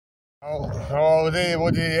Oh,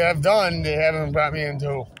 what they have done, they haven't brought me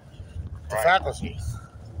into the faculty.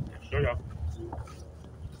 Sure, yeah.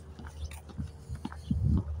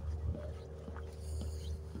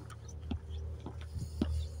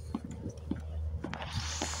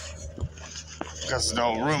 Because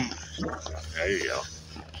no room. There you go.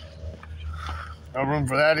 No room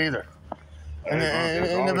for that either. And There's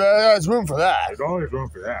there's room for that. there's always room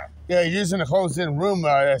for that. Yeah, using a closed-in room,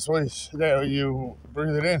 that's what you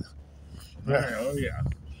bring it in. Yeah. Oh, yeah.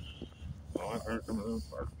 Well, I've heard some of those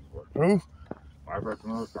parts before. Who? I've heard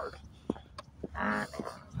some of those parts.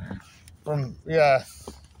 Yeah.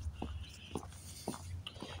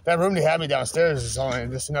 That room they had me downstairs is only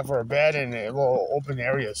just enough for a bed and little open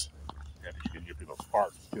areas. Yeah, but you can give people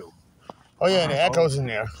sparks, too. Oh, yeah, and the echoes in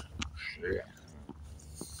there. Yeah.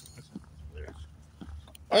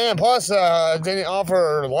 And plus, they didn't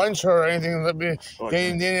offer lunch or anything. They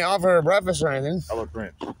didn't offer breakfast or anything. How about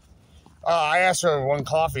drinks? I asked for one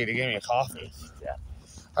coffee. They gave me a coffee. Yeah.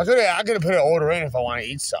 I could have put an order in if I want to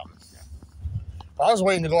eat something. Yeah. I was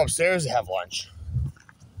waiting to go upstairs to have lunch.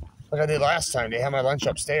 Like I did last time. They had my lunch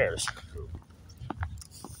upstairs.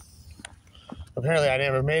 Apparently, I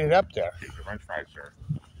never made it up there. Here's your french fries, sir.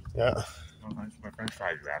 Yeah. No thanks for my french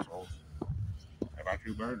fries, you assholes. How about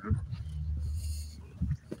you, burger?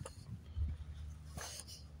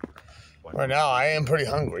 Right now, I am pretty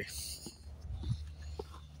hungry.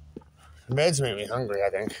 The meds make me hungry, I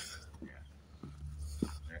think.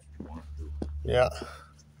 Yeah.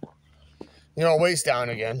 You know, weight's down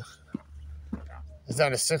again. It's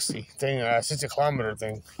down to 60 thing, 60 kilometer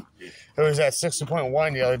thing. It was at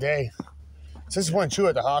 60.1 the other day. 60.2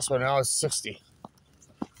 at the hospital, now it's 60.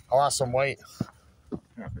 I lost some weight.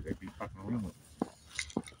 Yeah, because they keep fucking around with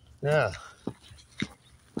it. Yeah.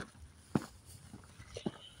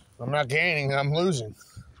 I'm not gaining, I'm losing.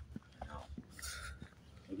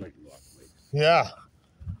 Looks like you lost weight. Yeah.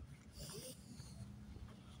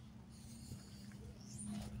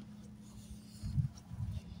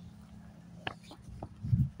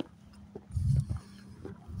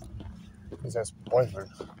 He's his boyfriend.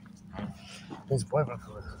 His boyfriend.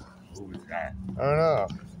 Who is that? I don't know.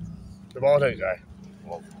 The bald head guy.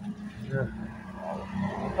 Well, Yeah.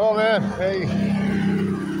 Oh man, hey.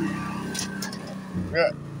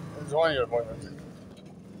 Yeah, it's one of your boyfriends.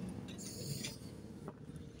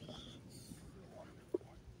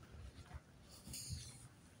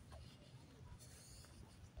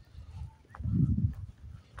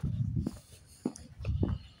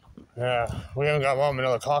 Yeah, we haven't got mom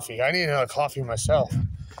another coffee. I need another coffee myself.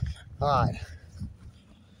 God.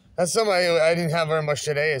 That's something I didn't have very much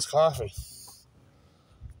today is coffee.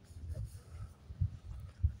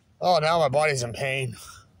 Oh, now my body's in pain.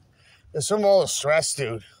 It's from all the stress,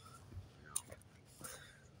 dude.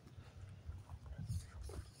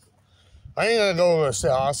 I ain't gonna go to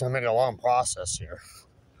the house and make a long process here.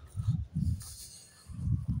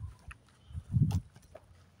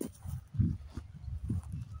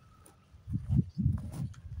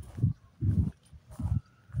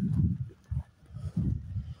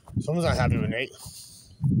 Someone's not happy with Nate.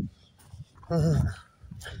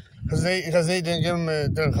 Because they didn't give him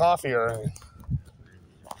the coffee or anything.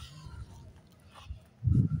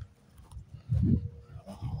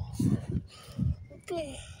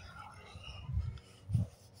 Okay.